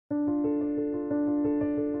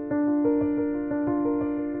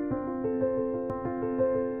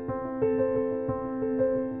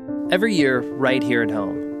Every year, right here at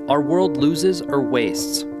home, our world loses or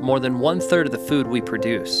wastes more than 1/3 of the food we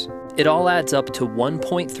produce. It all adds up to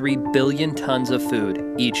 1.3 billion tons of food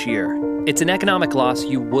each year. It's an economic loss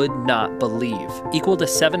you would not believe, equal to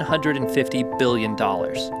 $750 billion.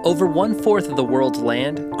 Over 1/4 of the world's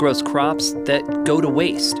land grows crops that go to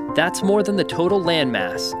waste. That's more than the total land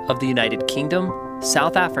mass of the United Kingdom,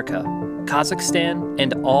 South Africa, Kazakhstan,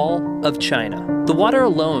 and all of China. The water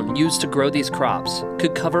alone used to grow these crops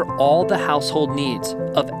could cover all the household needs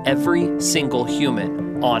of every single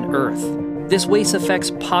human on Earth. This waste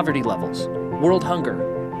affects poverty levels, world hunger,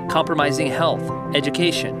 compromising health,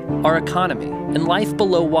 education, our economy, and life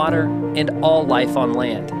below water and all life on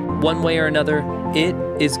land. One way or another, it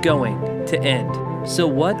is going to end. So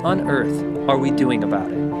what on earth are we doing about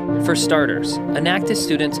it? For starters, Enactus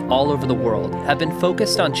students all over the world have been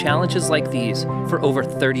focused on challenges like these for over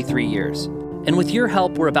 33 years. And with your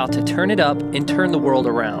help, we're about to turn it up and turn the world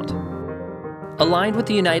around. Aligned with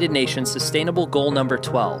the United Nations Sustainable Goal number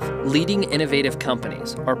 12, leading innovative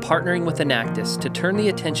companies are partnering with Enactus to turn the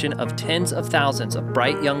attention of tens of thousands of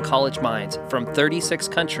bright young college minds from 36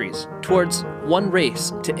 countries towards one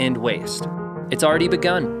race to end waste. It's already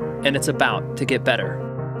begun, and it's about to get better.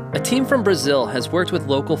 A team from Brazil has worked with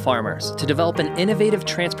local farmers to develop an innovative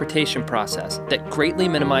transportation process that greatly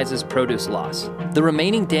minimizes produce loss. The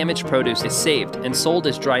remaining damaged produce is saved and sold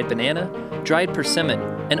as dried banana, dried persimmon,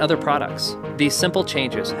 and other products. These simple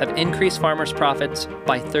changes have increased farmers' profits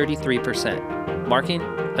by 33%, marking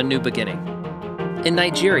a new beginning. In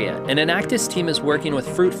Nigeria, an Enactus team is working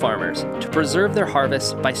with fruit farmers to preserve their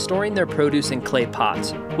harvests by storing their produce in clay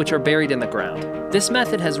pots, which are buried in the ground. This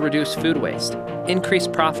method has reduced food waste,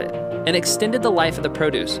 increased profit, and extended the life of the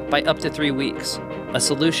produce by up to 3 weeks, a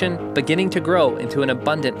solution beginning to grow into an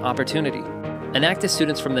abundant opportunity. Enactus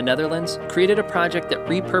students from the Netherlands created a project that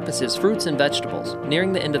repurposes fruits and vegetables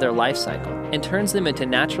nearing the end of their life cycle and turns them into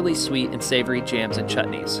naturally sweet and savory jams and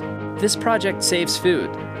chutneys. This project saves food,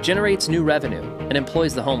 generates new revenue, and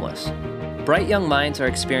employs the homeless. Bright young minds are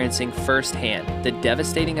experiencing firsthand the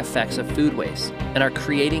devastating effects of food waste and are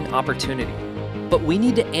creating opportunity. But we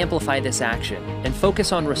need to amplify this action and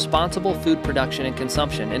focus on responsible food production and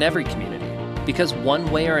consumption in every community, because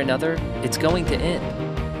one way or another, it's going to end.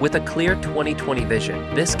 With a clear 2020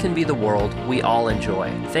 vision, this can be the world we all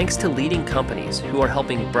enjoy, thanks to leading companies who are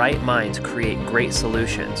helping bright minds create great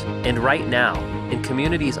solutions. And right now, in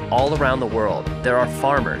communities all around the world, there are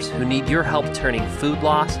farmers who need your help turning food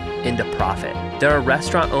loss into profit. There are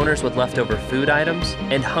restaurant owners with leftover food items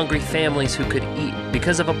and hungry families who could eat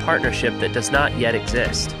because of a partnership that does not yet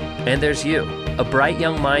exist. And there's you, a bright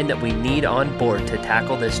young mind that we need on board to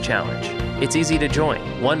tackle this challenge. It's easy to join.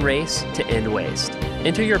 1Race2EndWaste.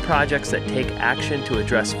 Enter your projects that take action to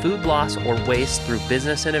address food loss or waste through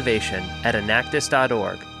business innovation at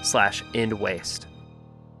enactus.org/endwaste.